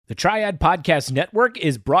The Triad Podcast Network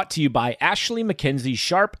is brought to you by Ashley Mackenzie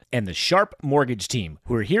Sharp and the Sharp Mortgage Team,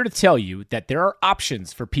 who are here to tell you that there are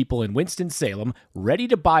options for people in Winston-Salem ready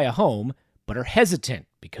to buy a home, but are hesitant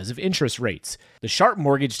because of interest rates. The Sharp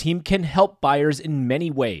Mortgage Team can help buyers in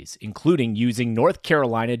many ways, including using North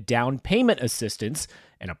Carolina down payment assistance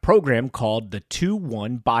and a program called the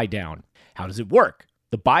 2-1 Buy Down. How does it work?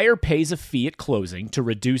 The buyer pays a fee at closing to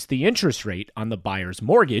reduce the interest rate on the buyer's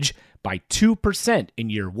mortgage by 2% in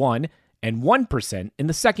year one and 1% in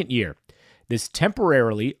the second year. This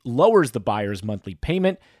temporarily lowers the buyer's monthly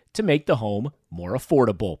payment to make the home more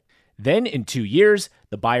affordable. Then in 2 years,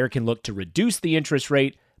 the buyer can look to reduce the interest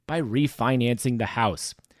rate by refinancing the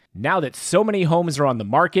house. Now that so many homes are on the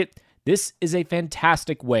market, this is a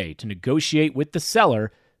fantastic way to negotiate with the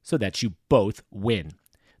seller so that you both win.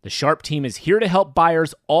 The Sharp team is here to help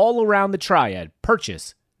buyers all around the Triad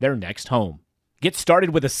purchase their next home. Get started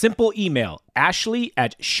with a simple email,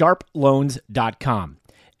 ashley@sharploans.com,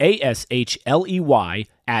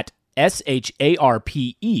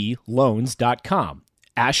 ASHLEY@SHARPE loans.com,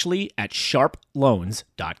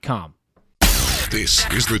 ashley@sharploans.com.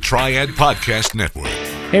 This is the Triad Podcast Network.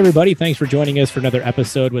 Hey, everybody. Thanks for joining us for another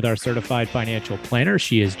episode with our certified financial planner.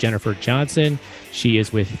 She is Jennifer Johnson. She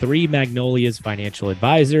is with Three Magnolias Financial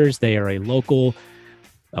Advisors. They are a local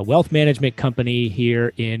wealth management company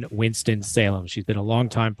here in Winston-Salem. She's been a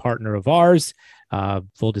longtime partner of ours.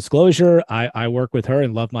 Full disclosure, I work with her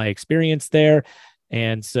and love my experience there.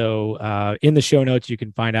 And so in the show notes, you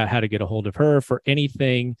can find out how to get a hold of her for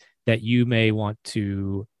anything that you may want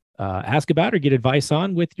to ask about or get advice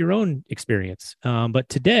on with your own experience. But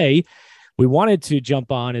today, we wanted to jump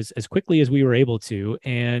on as quickly as we were able to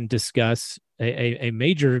and discuss a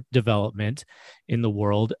major development in the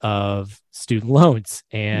world of student loans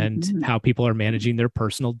and how people are managing their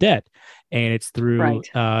personal debt. And it's through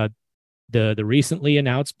the recently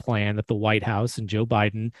announced plan that the White House and Joe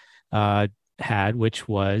Biden had, which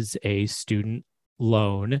was a student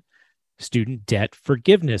debt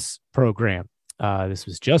forgiveness program. This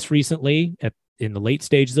was just recently in the late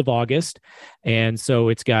stages of August. And so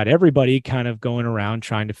it's got everybody kind of going around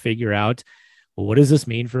trying to figure out, well, what does this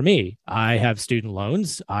mean for me? I have student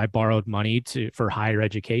loans. I borrowed money for higher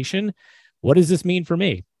education. What does this mean for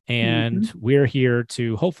me? And we're here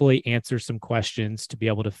to hopefully answer some questions to be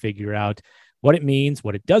able to figure out what it means,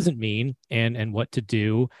 what it doesn't mean, and what to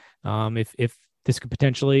do if this could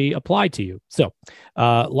potentially apply to you. So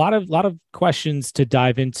a lot of questions to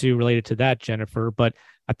dive into related to that, Jennifer, but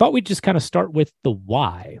I thought we'd just kind of start with the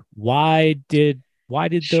why. Why did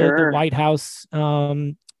the White House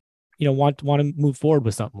want to move forward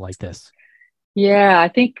with something like this? Yeah, I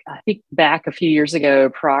think back a few years ago,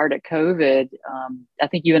 prior to COVID, I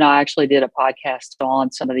think you and I actually did a podcast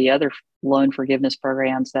on some of the other loan forgiveness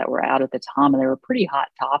programs that were out at the time, and they were pretty hot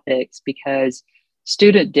topics because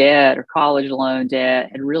student debt or college loan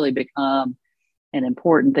debt had really become an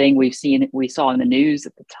important thing we saw in the news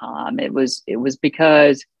at the time. It was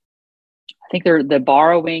because I think the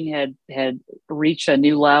borrowing had reached a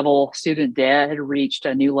new level. Student debt had reached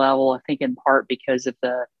a new level, I think in part because of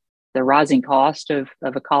the rising cost of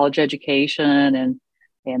a college education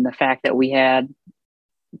and the fact that we had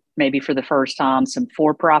maybe for the first time some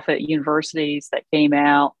for-profit universities that came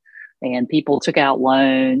out and people took out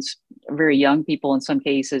loans, very young people in some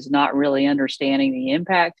cases, not really understanding the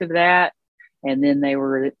impact of that. And then they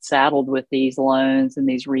were saddled with these loans and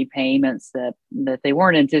these repayments that they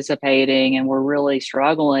weren't anticipating and were really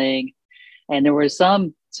struggling. And there was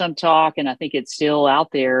some talk, and I think it's still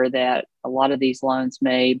out there, that a lot of these loans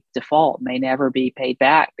may default, may never be paid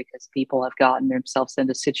back because people have gotten themselves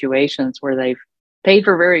into situations where they've paid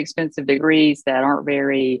for very expensive degrees that aren't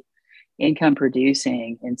very income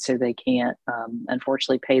producing. And so they can't,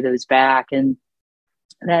 unfortunately, pay those back. And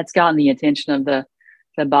that's gotten the attention of the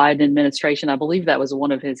Biden administration. I believe that was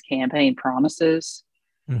one of his campaign promises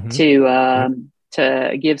to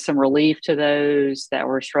give some relief to those that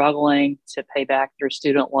were struggling to pay back their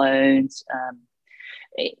student loans.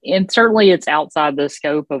 And certainly it's outside the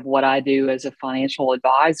scope of what I do as a financial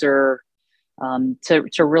advisor to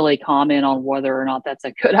really comment on whether or not that's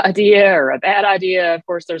a good idea or a bad idea. Of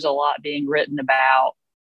course, there's a lot being written about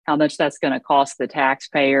how much that's going to cost the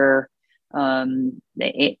taxpayer. And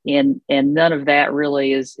none of that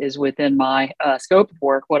really is within my scope of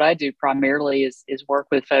work. What I do primarily is work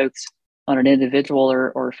with folks on an individual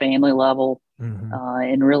or family level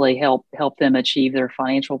and really help them achieve their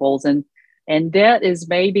financial goals. And debt is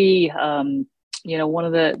maybe, one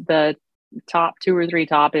of the top 2 or 3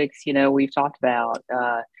 topics, we've talked about,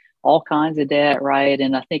 all kinds of debt, right?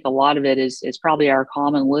 And I think a lot of it is probably our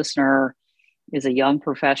common listener is a young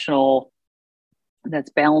professional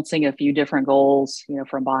that's balancing a few different goals,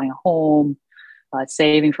 from buying a home,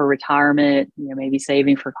 saving for retirement, maybe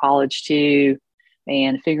saving for college too,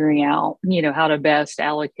 and figuring out, how to best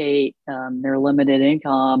allocate their limited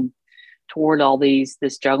income toward all this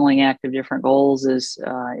juggling act of different goals is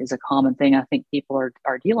a common thing I think people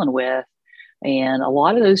are dealing with. And a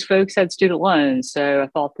lot of those folks had student loans. So I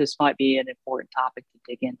thought this might be an important topic to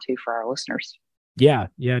dig into for our listeners. Yeah,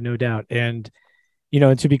 no doubt. And,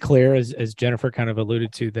 and to be clear, as Jennifer kind of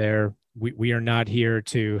alluded to there, we are not here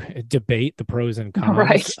to debate the pros and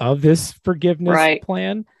cons of this forgiveness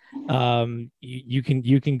plan. You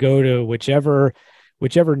can go to whichever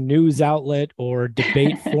news outlet or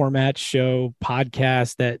debate format show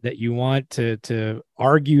podcast that you want to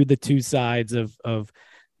argue the two sides of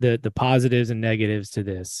the positives and negatives to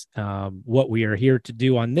this. What we are here to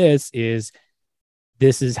do on this is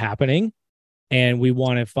happening, and we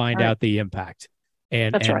want to find out the impact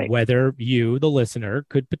and whether you, the listener,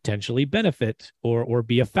 could potentially benefit or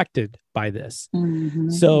be affected by this. Mm-hmm.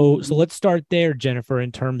 So let's start there, Jennifer,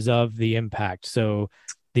 in terms of the impact. So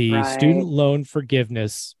the student loan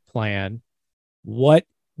forgiveness plan, what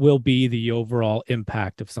will be the overall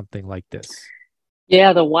impact of something like this?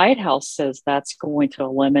 Yeah, the White House says that's going to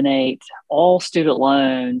eliminate all student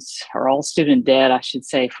loans, or all student debt, I should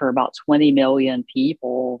say, for about 20 million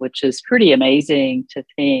people, which is pretty amazing to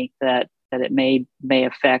think that it may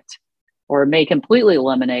affect or may completely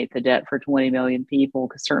eliminate the debt for 20 million people.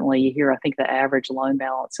 Because certainly you hear, I think the average loan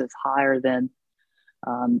balance is higher than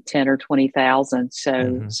 10 or 20,000.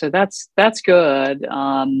 So that's good.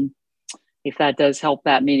 If that does help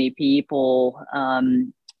that many people,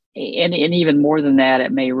 and even more than that,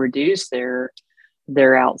 it may reduce their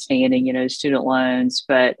outstanding, student loans.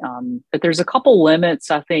 But there's a couple limits,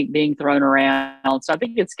 I think, being thrown around. So I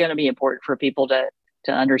think it's going to be important for people to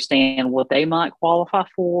understand what they might qualify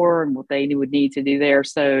for and what they would need to do there.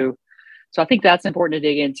 So I think that's important to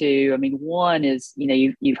dig into. I mean, one is,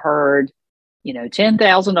 you've heard,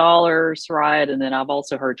 $10,000, right? And then I've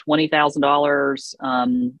also heard $20,000.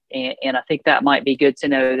 And I think that might be good to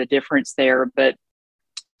know the difference there.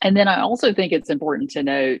 And then I also think it's important to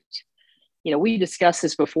note, we discussed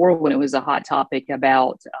this before when it was a hot topic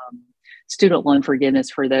about student loan forgiveness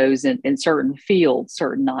for those in certain fields,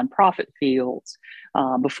 certain nonprofit fields,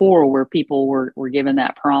 before, where people were given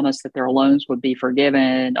that promise that their loans would be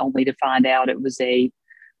forgiven, only to find out it was a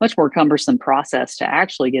much more cumbersome process to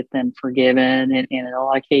actually get them forgiven. And in a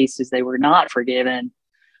lot of cases, they were not forgiven.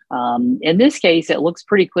 In this case, it looks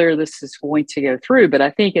pretty clear this is going to go through. But I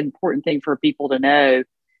think an important thing for people to know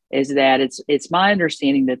is that it's my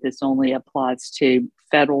understanding that this only applies to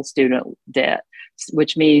federal student debt,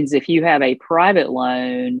 which means if you have a private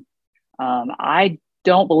loan, I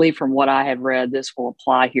don't believe, from what I have read, this will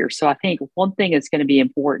apply here. So I think one thing that's going to be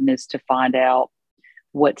important is to find out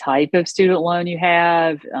what type of student loan you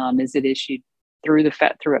have. Is it issued through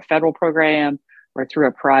through a federal program or through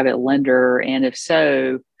a private lender? And if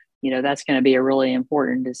so, that's going to be a really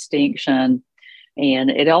important distinction. And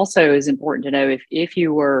it also is important to know if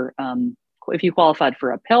you qualified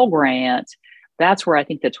for a Pell Grant, that's where I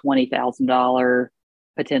think the $20,000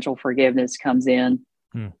 potential forgiveness comes in.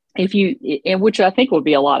 Which I think would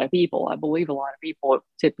be a lot of people. I believe a lot of people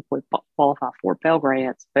typically qualify for Pell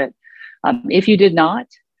Grants. But if you did not,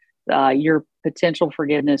 your potential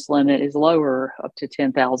forgiveness limit is lower, up to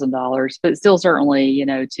 $10,000, but still certainly,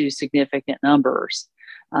 two significant numbers.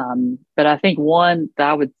 But I think one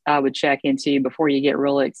that I would check into before you get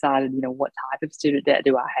really excited, what type of student debt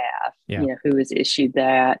do I have? Yeah. Who has issued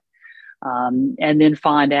that? And then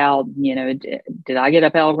find out, did I get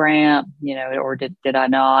a Pell Grant, or did I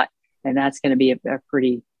not? And that's going to be a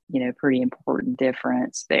pretty important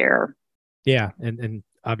difference there. Yeah. And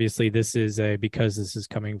obviously this is because this is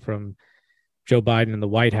coming from Joe Biden and the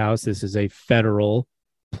White House, this is a federal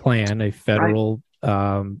plan, a federal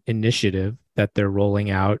initiative that they're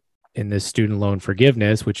rolling out in this student loan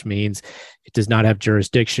forgiveness, which means it does not have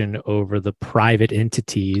jurisdiction over the private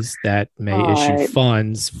entities that may issue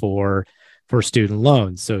funds for student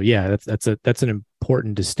loans. So yeah, that's an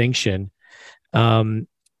important distinction.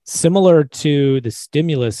 Similar to the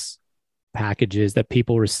stimulus packages that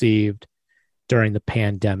people received during the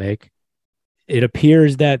pandemic, it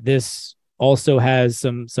appears that this also has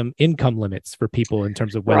some income limits for people in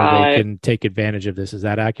terms of whether they can take advantage of this. Is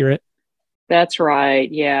that accurate? That's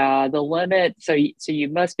right. Yeah. The limit. So you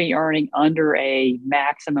must be earning under a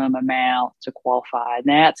maximum amount to qualify. And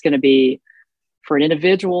that's going to be, for an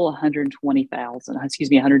individual,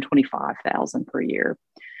 $125,000 per year.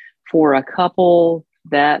 For a couple,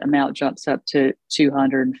 that amount jumps up to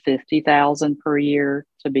 $250,000 per year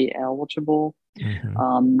to be eligible.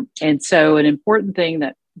 And so an important thing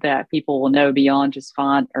that people will know beyond just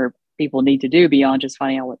or people need to do beyond just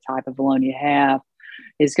finding out what type of loan you have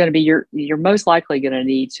is going to be you're most likely going to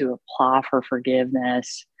need to apply for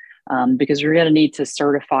forgiveness because you're going to need to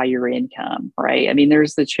certify your income, right? I mean,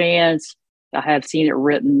 there's the chance, I have seen it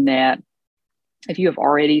written, that if you have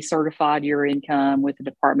already certified your income with the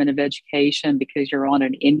Department of Education because you're on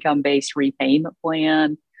an income-based repayment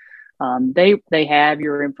plan, they have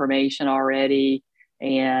your information already,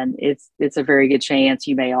 and it's a very good chance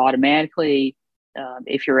you may automatically,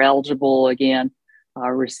 if you're eligible, again,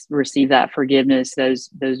 receive that forgiveness. Those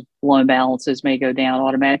loan balances may go down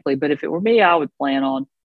automatically. But if it were me, I would plan on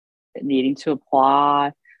needing to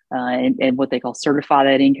apply and what they call certify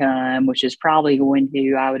that income, which is probably going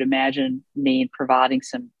to, I would imagine, mean providing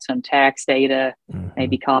some tax data,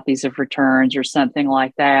 maybe copies of returns or something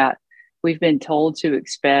like that. We've been told to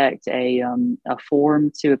expect a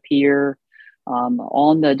form to appear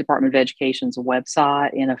on the Department of Education's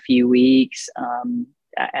website in a few weeks.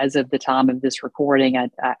 As of the time of this recording, I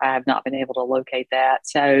have not been able to locate that.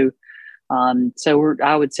 So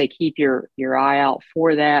I would say keep your eye out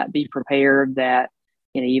for that. Be prepared that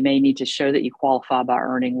you may need to show that you qualify by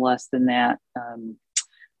earning less than that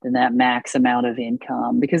max amount of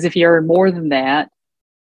income. Because if you earn more than that,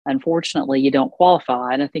 unfortunately, you don't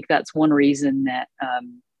qualify. And I think that's one reason that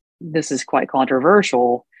this is quite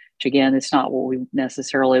controversial. Which again, it's not what we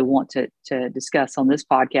necessarily want to discuss on this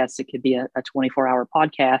podcast. It could be a 24-hour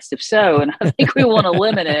podcast if so, and I think we want to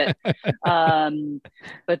limit it.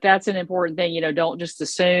 But that's an important thing. Don't just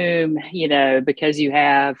assume, because you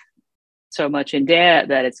have so much in debt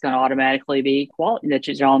that it's going to automatically be that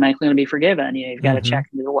you're automatically going to be forgiven. You've got to check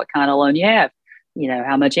into what kind of loan you have.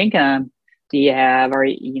 How much income do you have? Are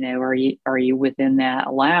you within that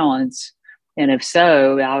allowance? And if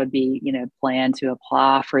so, I would be, plan to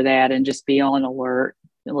apply for that and just be on alert,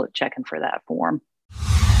 checking for that form.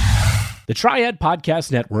 The Triad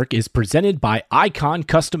Podcast Network is presented by Icon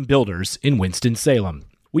Custom Builders in Winston-Salem.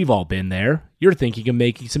 We've all been there. You're thinking of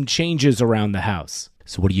making some changes around the house.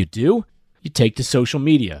 So what do? You take to social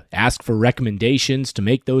media, ask for recommendations to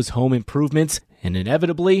make those home improvements, and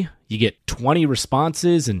inevitably, you get 20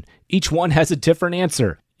 responses and each one has a different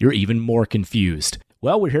answer. You're even more confused.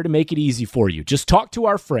 Well, we're here to make it easy for you. Just talk to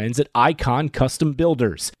our friends at Icon Custom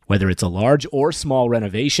Builders. Whether it's a large or small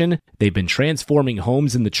renovation, they've been transforming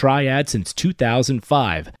homes in the Triad since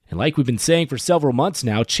 2005. And like we've been saying for several months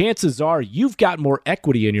now, chances are you've got more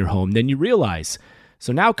equity in your home than you realize.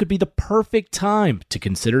 So now could be the perfect time to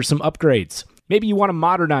consider some upgrades. Maybe you want to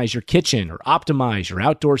modernize your kitchen or optimize your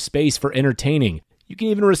outdoor space for entertaining. You can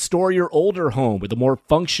even restore your older home with a more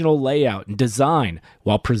functional layout and design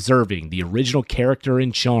while preserving the original character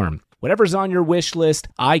and charm. Whatever's on your wish list,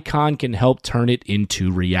 Icon can help turn it into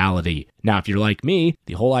reality. Now, if you're like me,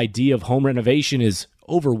 the whole idea of home renovation is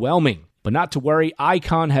overwhelming. But not to worry,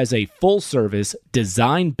 Icon has a full-service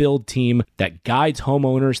design-build team that guides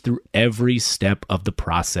homeowners through every step of the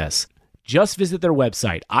process. Just visit their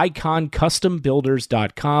website,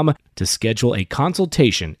 iconcustombuilders.com, to schedule a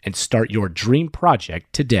consultation and start your dream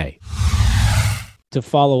project today. To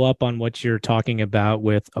follow up on what you're talking about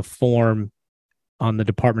with a form on the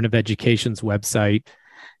Department of Education's website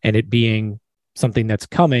and it being something that's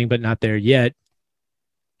coming but not there yet,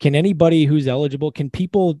 can anybody who's eligible, can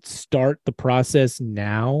people start the process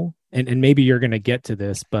now? And maybe you're going to get to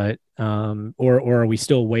this, but or are we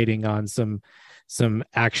still waiting on some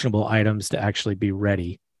actionable items to actually be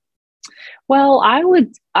ready? Well, I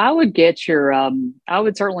would get your I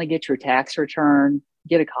would certainly get your tax return,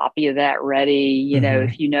 get a copy of that ready. If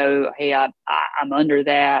hey, I'm under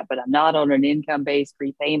that, but I'm not on an income-based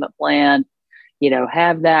repayment plan,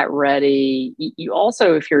 have that ready. You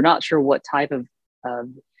also, if you're not sure what type of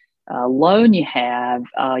loan you have,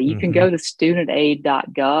 you can go to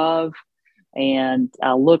studentaid.gov and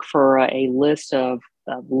look for a list of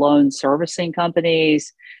loan servicing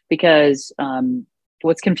companies, because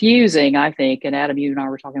what's confusing, I think, and Adam, you and I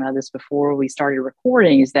were talking about this before we started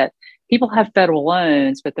recording, is that people have federal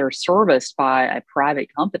loans, but they're serviced by a private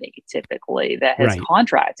company typically that has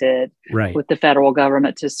contracted with the federal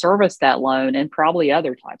government to service that loan and probably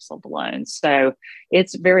other types of loans. So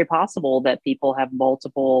it's very possible that people have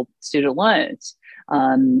multiple student loans.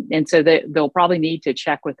 And so they'll probably need to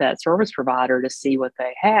check with that service provider to see what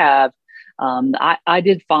they have. I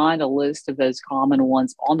did find a list of those common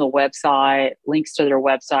ones on the website, links to their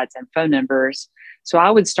websites and phone numbers. So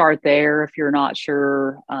I would start there if you're not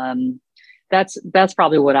sure. That's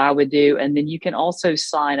probably what I would do. And then you can also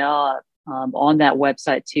sign up on that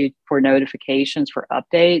website too for notifications for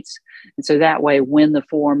updates. And so that way, when the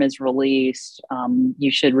form is released,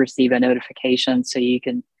 you should receive a notification so you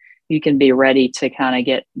can be ready to kind of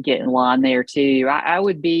get in line there too. I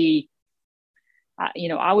would be,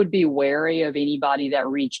 I would be wary of anybody that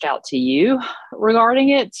reached out to you regarding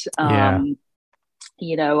it.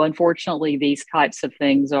 Unfortunately, these types of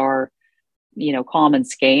things are, common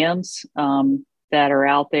scams that are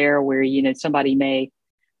out there where, somebody may,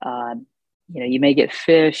 you may get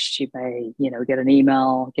phished, you may, get an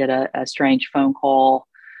email, get a strange phone call,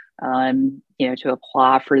 to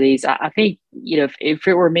apply for these. I think, if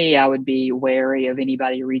it were me, I would be wary of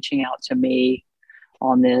anybody reaching out to me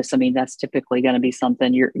on this. I mean, that's typically going to be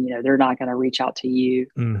something they're not going to reach out to you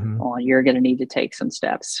on. You're going to need to take some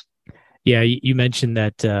steps. Yeah. You mentioned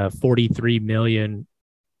that 43 million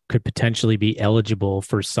could potentially be eligible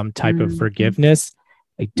for some type of forgiveness.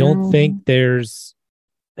 I don't think there's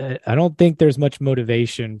much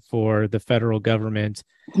motivation for the federal government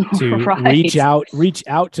to reach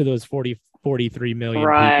out to those 43 million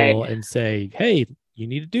people and say, hey, you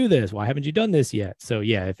need to do this. Why haven't you done this yet? So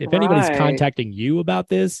yeah, if anybody's contacting you about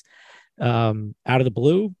this out of the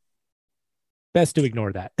blue, best to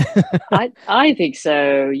ignore that. I think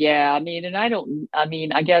so. Yeah.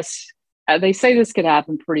 I guess they say this could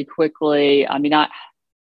happen pretty quickly. I mean,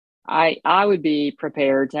 I would be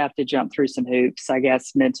prepared to have to jump through some hoops, I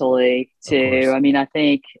guess, mentally too. I mean, I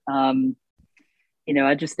think, I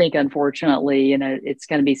just think, unfortunately, it's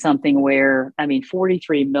going to be something where,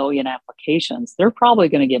 43 million applications, they're probably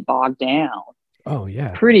going to get bogged down. Oh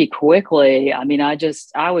yeah. Pretty quickly. I mean, I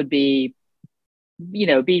would be,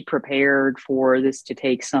 be prepared for this to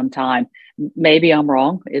take some time. Maybe I'm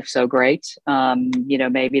wrong. If so, great.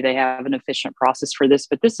 Maybe they have an efficient process for this,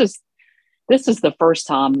 but this is the first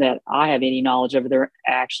time that I have any knowledge of there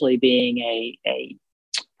actually being a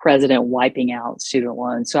president wiping out student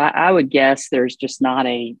loans. So I would guess there's not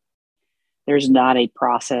a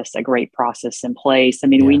process, a great process in place. I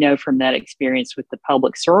mean, we know from that experience with the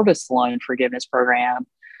public service loan forgiveness program,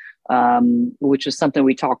 which is something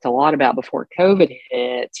we talked a lot about before COVID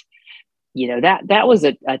hit. That was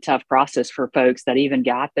a tough process for folks that even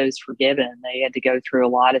got those forgiven. They had to go through a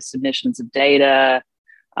lot of submissions of data,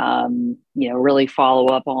 really follow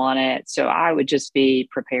up on it. So I would just be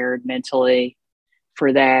prepared mentally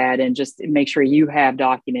for that, and just make sure you have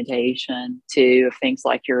documentation too of things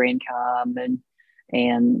like your income,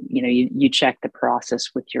 and you check the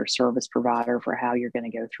process with your service provider for how you're going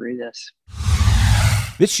to go through this.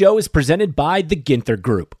 This show is presented by the Ginther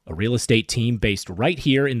Group, a real estate team based right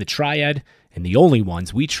here in the Triad, and the only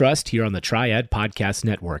ones we trust here on the Triad Podcast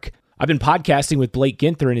Network. I've been podcasting with Blake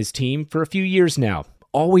Ginther and his team for a few years now,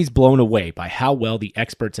 always blown away by how well the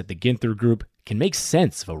experts at the Ginther Group can make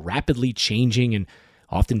sense of a rapidly changing and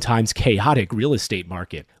oftentimes chaotic real estate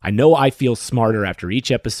market. I know I feel smarter after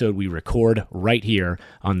each episode we record right here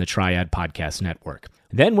on the Triad Podcast Network.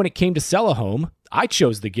 Then when it came to sell a home, I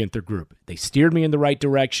chose the Ginther Group. They steered me in the right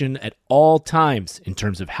direction at all times in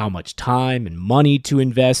terms of how much time and money to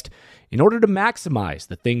invest in order to maximize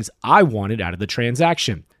the things I wanted out of the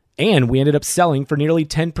transaction. And we ended up selling for nearly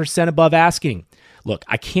 10% above asking. Look,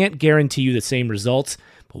 I can't guarantee you the same results,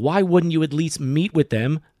 but why wouldn't you at least meet with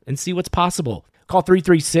them and see what's possible? Call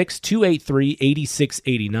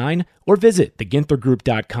 336-283-8689 or visit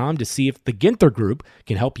theginthergroup.com to see if the Ginther Group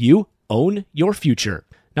can help you own your future.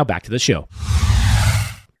 Now back to the show.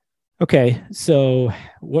 Okay, so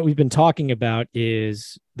what we've been talking about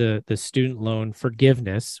is the student loan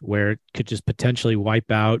forgiveness, where it could just potentially wipe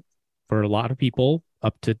out, for a lot of people,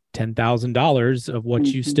 up to $10,000 of what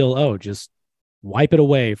you still owe. Just wipe it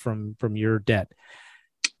away from your debt.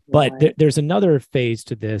 But there's another phase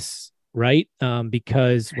to this, right?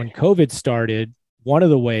 Because when COVID started, one of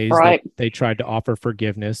the ways that they tried to offer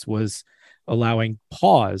forgiveness was allowing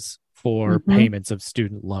pause for payments of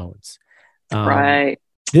student loans.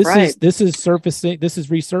 This is surfacing. This is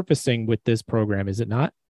resurfacing with this program, is it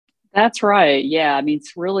not? That's right. Yeah. I mean,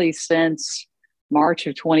 it's really since March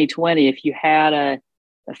of 2020. If you had a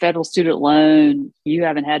federal student loan, you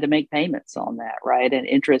haven't had to make payments on that, right? And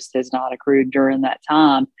interest has not accrued during that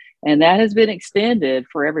time. And that has been extended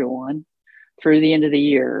for everyone through the end of the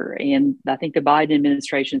year. And I think the Biden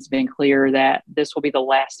administration has been clear that this will be the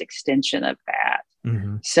last extension of that.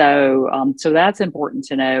 So that's important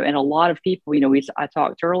to know. And a lot of people, I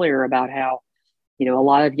talked earlier about how, a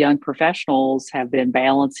lot of young professionals have been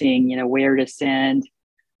balancing, where to send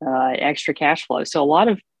extra cash flow. So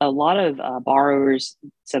a lot of borrowers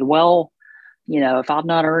said, well, if I'm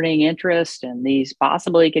not earning interest and these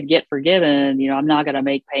possibly could get forgiven, I'm not going to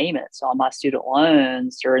make payments on my student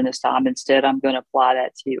loans during this time. Instead, I'm going to apply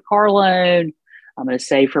that to a car loan. I'm going to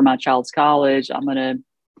save for my child's college. I'm going to,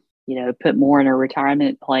 put more in a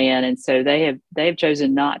retirement plan. And so they've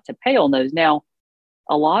chosen not to pay on those. Now,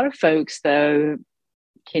 a lot of folks though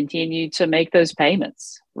continue to make those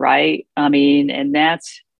payments, right? I mean, and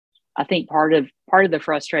that's, I think part of the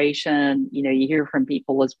frustration, you hear from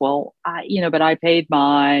people as well, but I paid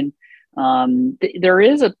mine. There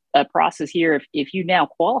is a process here. If you now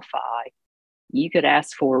qualify, you could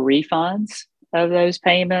ask for refunds of those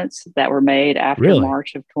payments that were made after Really?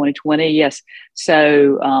 March of 2020. Yes.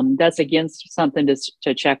 So that's against something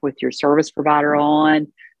to check with your service provider on.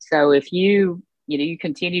 So if you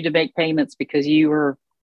continue to make payments because you were,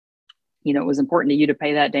 it was important to you to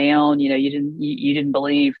pay that down, you didn't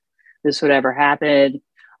believe this would ever happen,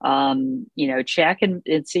 check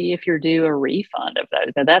and see if you're due a refund of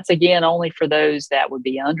those. Now that's again only for those that would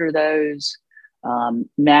be under those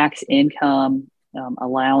max income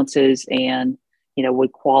allowances and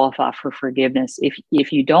would qualify for forgiveness.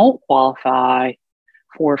 If you don't qualify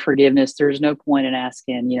for forgiveness, there's no point in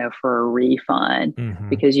asking for a refund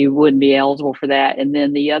because you wouldn't be eligible for that. And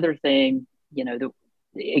then the other thing,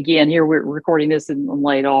 again, here we're recording this in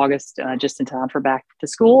late August, just in time for back to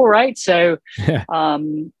school, right? So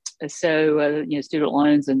student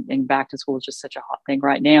loans and back to school is just such a hot thing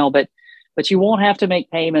right now, but you won't have to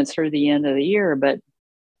make payments through the end of the year. But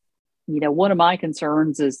one of my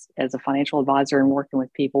concerns is, as a financial advisor and working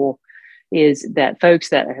with people, is that folks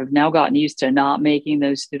that have now gotten used to not making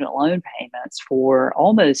those student loan payments for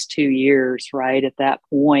almost 2 years, right? At that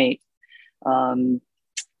point,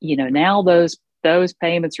 now those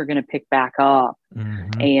payments are going to pick back up,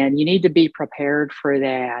 and you need to be prepared for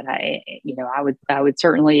that. I would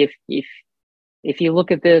certainly, if you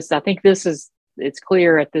look at this, I think it's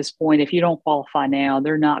clear at this point, if you don't qualify now,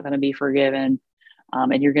 they're not going to be forgiven.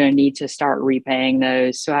 And you're going to need to start repaying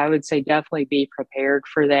those. So I would say definitely be prepared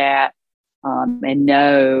for that, and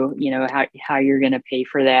know, how you're going to pay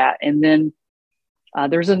for that. And then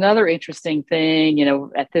there's another interesting thing,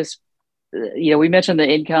 at this, we mentioned the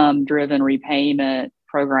income driven repayment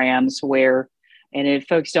programs where, and if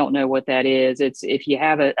folks don't know what that is, it's if you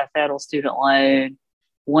have a federal student loan,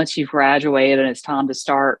 once you've graduated and it's time to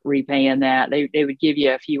start repaying that, they would give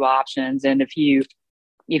you a few options. And if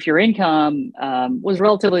your income was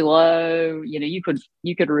relatively low, you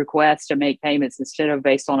could request to make payments instead of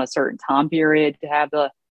based on a certain time period to have the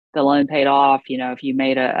loan paid off. If you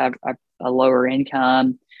made a lower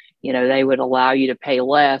income, they would allow you to pay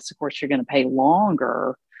less. Of course, you're going to pay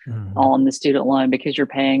longer on the student loan because you're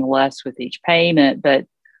paying less with each payment. But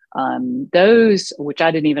those, which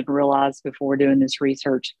I didn't even realize before doing this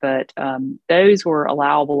research, but those were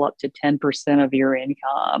allowable up to 10% of your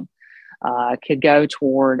income. Could go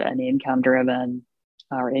toward an income-driven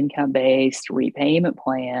or income-based repayment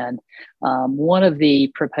plan. One of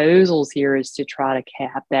the proposals here is to try to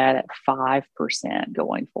cap that at 5%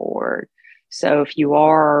 going forward. So if you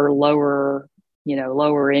are lower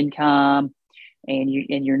income and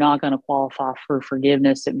you're not going to qualify for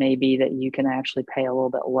forgiveness, it may be that you can actually pay a little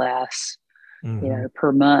bit less,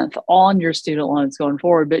 per month on your student loans going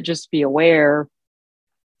forward. But just be aware,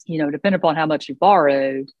 depending upon how much you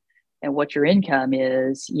borrowed and what your income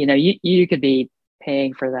is, you could be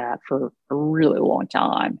paying for that for a really long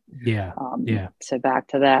time. Yeah. So back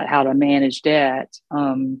to that, how to manage debt.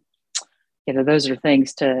 Those are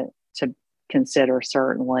things to consider,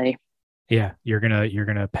 certainly. Yeah. You're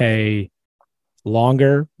gonna pay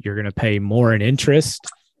longer. You're gonna pay more in interest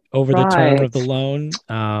over the term of the loan.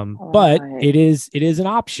 But it is an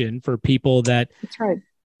option for people that that's right.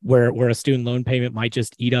 Where a student loan payment might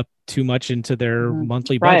just eat up too much into their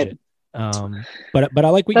monthly budget. But I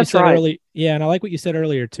like what you said earlier. Yeah. And I like what you said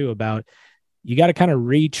earlier too, about you got to kind of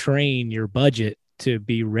retrain your budget to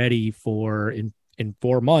be ready for in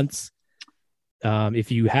 4 months.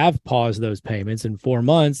 If you have paused those payments in 4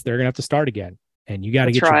 months, they're going to have to start again. And you got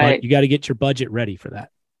to get your budget ready for that.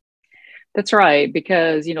 That's right.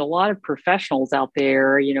 Because, a lot of professionals out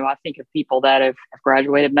there, I think of people that have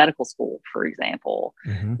graduated medical school, for example,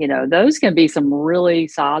 those can be some really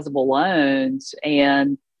sizable loans.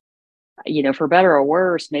 And, for better or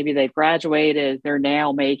worse, maybe they've graduated, they're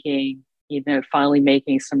now making, finally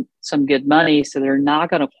making some good money. So they're not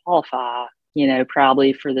going to qualify,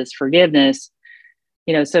 probably for this forgiveness,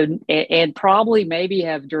 and probably maybe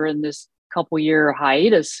have during this couple year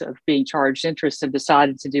hiatus of being charged interest have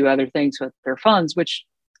decided to do other things with their funds, which,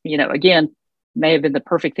 again, may have been the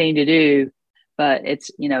perfect thing to do, but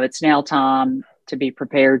it's now time to be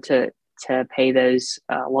prepared to pay those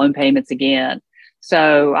loan payments again.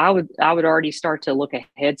 So I would already start to look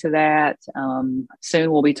ahead to that.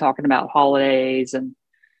 Soon we'll be talking about holidays and,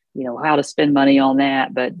 how to spend money on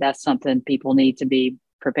that, but that's something people need to be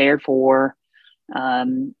prepared for.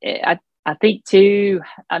 I think too,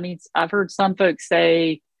 I mean, I've heard some folks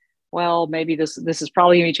say, well, maybe this is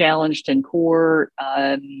probably going to be challenged in court.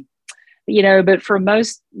 But for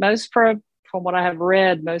from what I have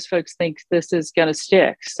read, most folks think this is going to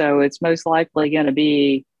stick. So it's most likely going to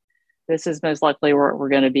be, this is most likely where we're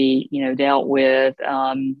going to be, dealt with.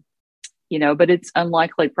 But it's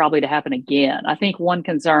unlikely probably to happen again. I think one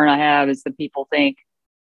concern I have is that people think,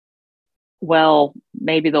 well,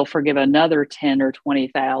 maybe they'll forgive another 10 or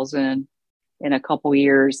 20,000 in a couple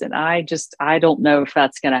years. And I don't know if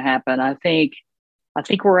that's going to happen. I think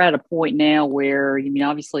we're at a point now where,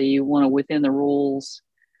 obviously you want to, within the rules,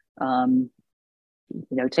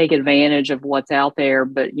 take advantage of what's out there,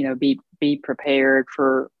 but, be prepared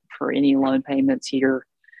for any loan payments here,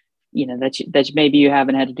 that maybe you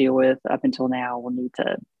haven't had to deal with up until now will need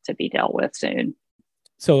to be dealt with soon.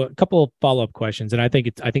 So a couple of follow-up questions, and I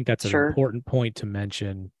think that's an Sure. important point to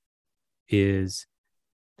mention is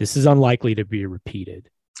this is unlikely to be repeated.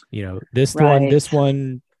 This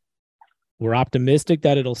one, we're optimistic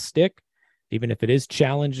that it'll stick, even if it is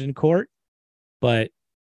challenged in court. But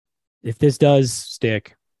if this does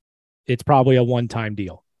stick, it's probably a one-time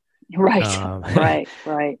deal. Right.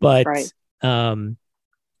 Right. But right.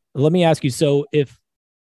 Let me ask you, so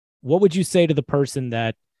what would you say to the person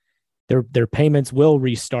that their payments will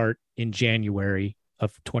restart in January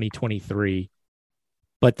of 2023,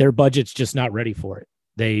 but their budget's just not ready for it?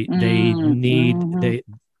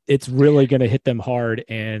 It's really going to hit them hard,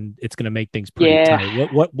 and it's going to make things pretty tight.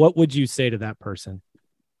 What would you say to that person?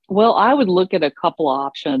 Well, I would look at a couple of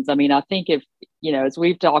options. I mean, I think if, as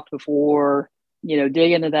we've talked before,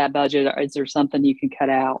 dig into that budget. Is there something you can cut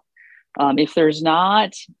out? If there's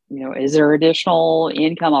not, is there additional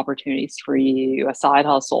income opportunities for you, a side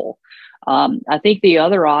hustle? I think the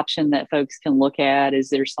other option that folks can look at is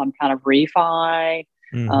there's some kind of refi.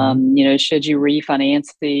 Mm-hmm. Should you refinance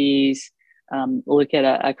these? Look at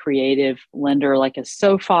a creative lender like a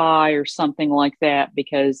SoFi or something like that,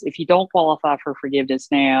 because if you don't qualify for forgiveness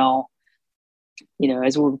now,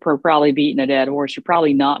 as we're probably beating a dead horse, you're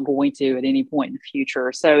probably not going to at any point in the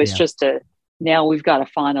future. So it's just now we've got to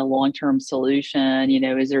find a long-term solution.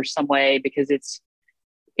 Is there some way, because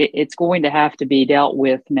it's going to have to be dealt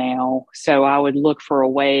with now. So I would look for a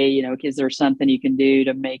way, is there something you can do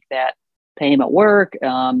to make that payment work?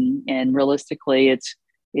 And realistically,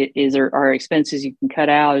 is there are expenses you can cut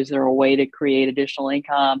out? Is there a way to create additional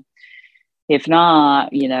income? If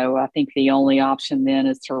not, I think the only option then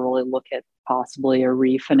is to really look at possibly a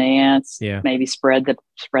refinance, maybe spread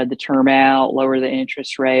the term out, lower the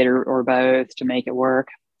interest rate, or both to make it work.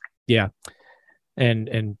 Yeah.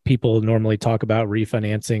 And people normally talk about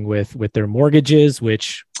refinancing with their mortgages,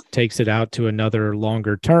 which takes it out to another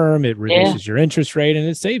longer term. It reduces your interest rate, and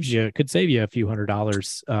it could save you a few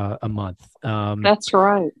 $100s a month. That's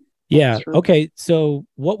right. Yeah. That's true. Okay. So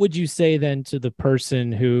what would you say then to the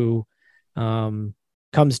person who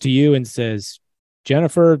comes to you and says,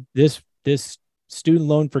 Jennifer, this student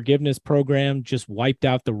loan forgiveness program just wiped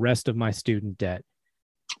out the rest of my student debt.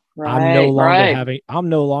 I'm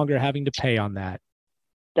no longer having to pay on that.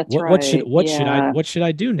 That's right. What should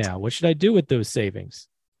I do now? What should I do with those savings?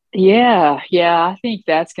 Yeah. I think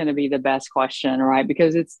that's going to be the best question, right?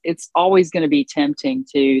 Because it's always going to be tempting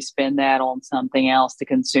to spend that on something else to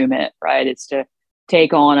consume it, right? It's to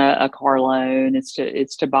take on a car loan. It's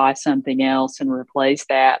to buy something else and replace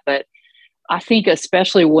that. But I think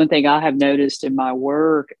especially one thing I have noticed in my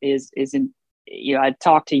work is I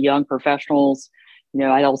talk to young professionals.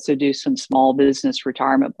 I also do some small business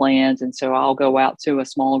retirement plans. And so I'll go out to a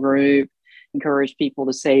small group, encourage people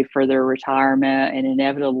to save for their retirement. And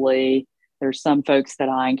inevitably, there's some folks that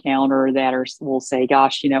I encounter that will say,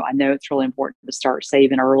 gosh, I know it's really important to start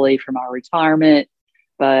saving early for my retirement,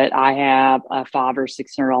 but I have a $500 or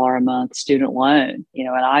 $600 a month student loan, and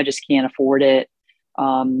I just can't afford it.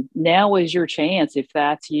 Now is your chance if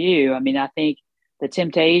that's you. I mean, I think the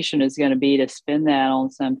temptation is going to be to spend that on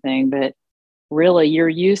something, but really you're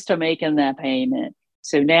used to making that payment.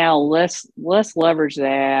 So now let's leverage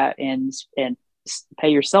that and pay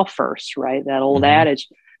yourself first, right? That old adage.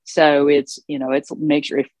 So it's make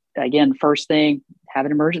sure, first thing, have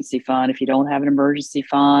an emergency fund. If you don't have an emergency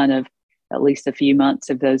fund of at least a few months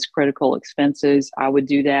of those critical expenses, I would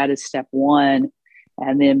do that as step one.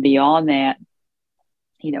 And then beyond that,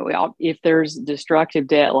 if there's destructive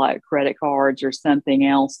debt like credit cards or something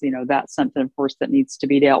else, that's something, of course, that needs to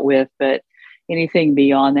be dealt with. But anything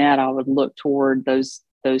beyond that, I would look toward those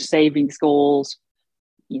savings goals.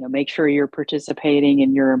 Make sure you're participating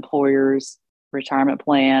in your employer's retirement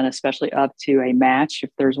plan, especially up to a match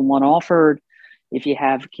if there's one offered. if you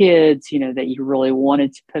have kids, that you really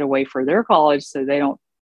wanted to put away for their college so they don't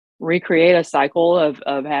recreate a cycle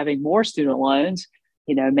of having more student loans,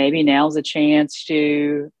 maybe now's a chance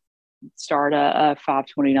to start a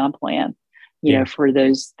 529 plan, for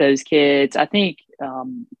those kids. I think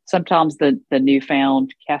sometimes the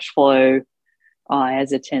newfound cash flow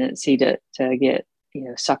has a tendency to get,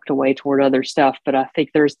 sucked away toward other stuff. But I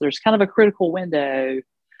think there's kind of a critical window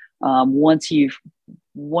once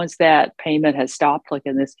that payment has stopped, like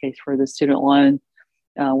in this case for the student loan,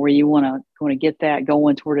 where you want to get that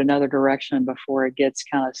going toward another direction before it gets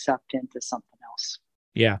kind of sucked into something else.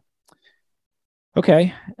 Yeah.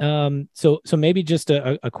 Okay. So maybe just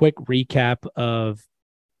a quick recap of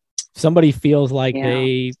somebody feels like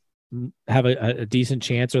they have a decent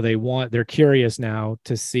chance, or they're curious now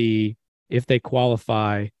to see if they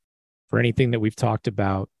qualify for anything that we've talked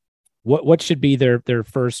about. What should be their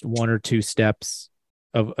first one or two steps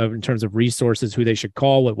of in terms of resources, who they should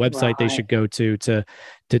call, what website they should go to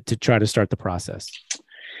try to start the process?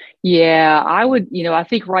 Yeah, I would, I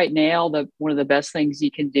think right now one of the best things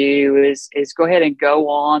you can do is go ahead and go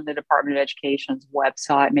on the Department of Education's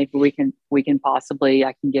website. Maybe I can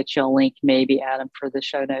get you a link, maybe Adam, for the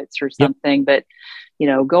show notes or something. Yep.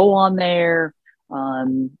 But, go on there,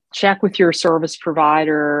 check with your service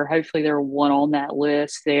provider. Hopefully there are one on that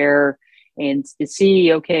list there, and to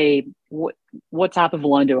see, okay, what type of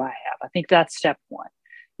loan do I have? I think that's step one.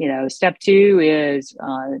 Step two is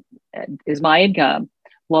my income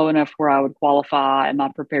low enough where I would qualify? Am I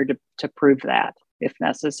prepared to prove that if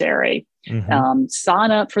necessary? Mm-hmm.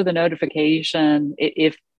 Sign up for the notification.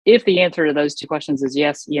 If the answer to those two questions is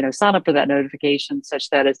yes, sign up for that notification such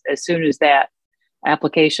that as soon as that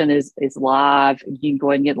application is live, you can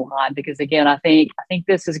go ahead and get in line, because again, I think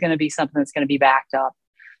this is going to be something that's going to be backed up.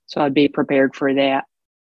 So I'd be prepared for that.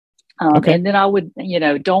 Okay. And then I would,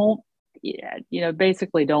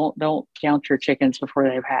 basically don't count your chickens before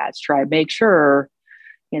they've hatched. Right? Make sure,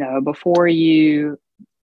 before you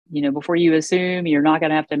assume you're not going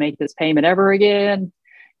to have to make this payment ever again,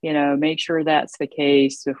 make sure that's the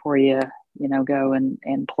case before you go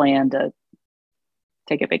and plan to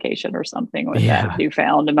take a vacation or something with that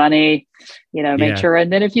newfound money, make sure.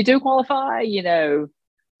 And then if you do qualify,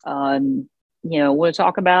 we'll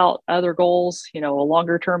talk about other goals,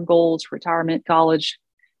 longer term goals, retirement, college,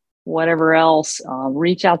 whatever else.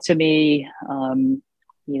 Reach out to me.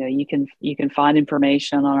 You can find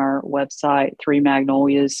information on our website,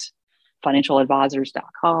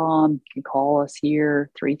 3magnoliasfinancialadvisors.com. You can call us here,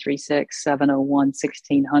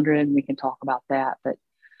 336-701-1600. We can talk about that. But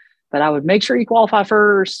I would make sure you qualify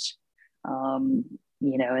first, and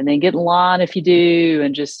then get in line if you do,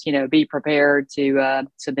 and just, be prepared to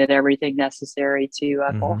submit everything necessary to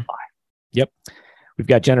qualify. Yep. We've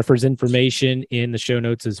got Jennifer's information in the show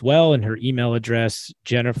notes as well, and her email address,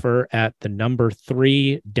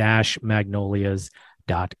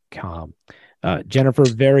 Jennifer@3magnolias.com. Jennifer,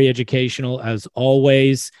 very educational as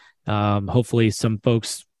always. Hopefully some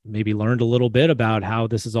folks maybe learned a little bit about how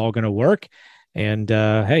this is all going to work. And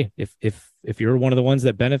hey, if you're one of the ones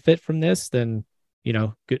that benefit from this, then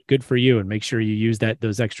good for you, and make sure you use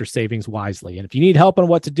those extra savings wisely. And if you need help on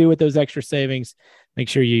what to do with those extra savings, make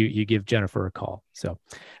sure you give Jennifer a call. So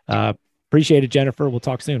appreciate it, Jennifer. We'll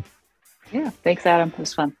talk soon. Yeah. Thanks, Adam. It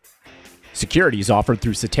was fun. Securities offered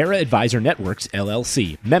through Cetera Advisor Networks,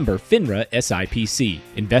 LLC, member FINRA SIPC.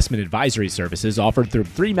 Investment advisory services offered through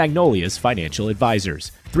Three Magnolias Financial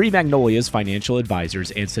Advisors. Three Magnolias Financial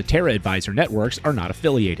Advisors and Cetera Advisor Networks are not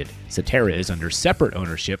affiliated. Cetera is under separate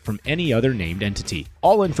ownership from any other named entity.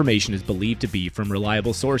 All information is believed to be from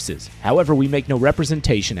reliable sources. However, we make no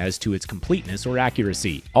representation as to its completeness or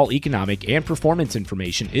accuracy. All economic and performance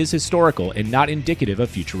information is historical and not indicative of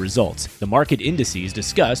future results. The market indices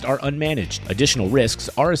discussed are unmanaged. Additional risks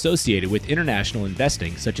are associated with international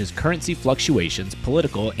investing, such as currency fluctuations,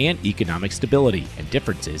 political and economic stability, and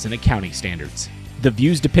differences in accounting standards. The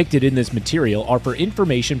views depicted in this material are for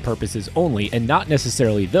information purposes only and not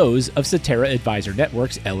necessarily those of Cetera Advisor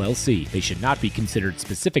Networks, LLC. They should not be considered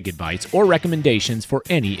specific advice or recommendations for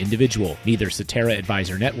any individual. Neither Cetera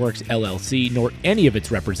Advisor Networks, LLC, nor any of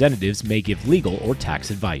its representatives may give legal or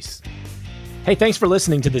tax advice. Hey, thanks for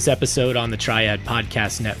listening to this episode on the Triad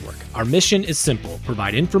Podcast Network. Our mission is simple: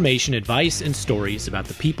 provide information, advice, and stories about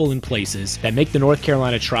the people and places that make the North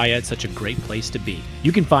Carolina Triad such a great place to be.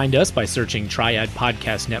 You can find us by searching Triad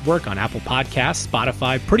Podcast Network on Apple Podcasts,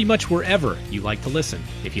 Spotify, pretty much wherever you like to listen.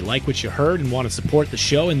 If you like what you heard and want to support the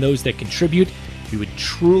show and those that contribute, we would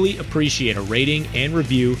truly appreciate a rating and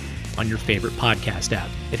review on your favorite podcast app.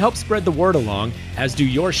 It helps spread the word along, as do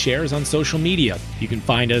your shares on social media. You can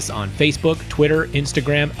find us on Facebook, Twitter,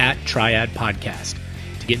 Instagram at Triad Podcast.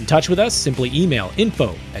 To get in touch with us, simply email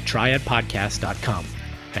info@triadpodcast.com.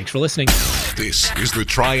 Thanks for listening. This is the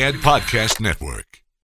Triad Podcast Network.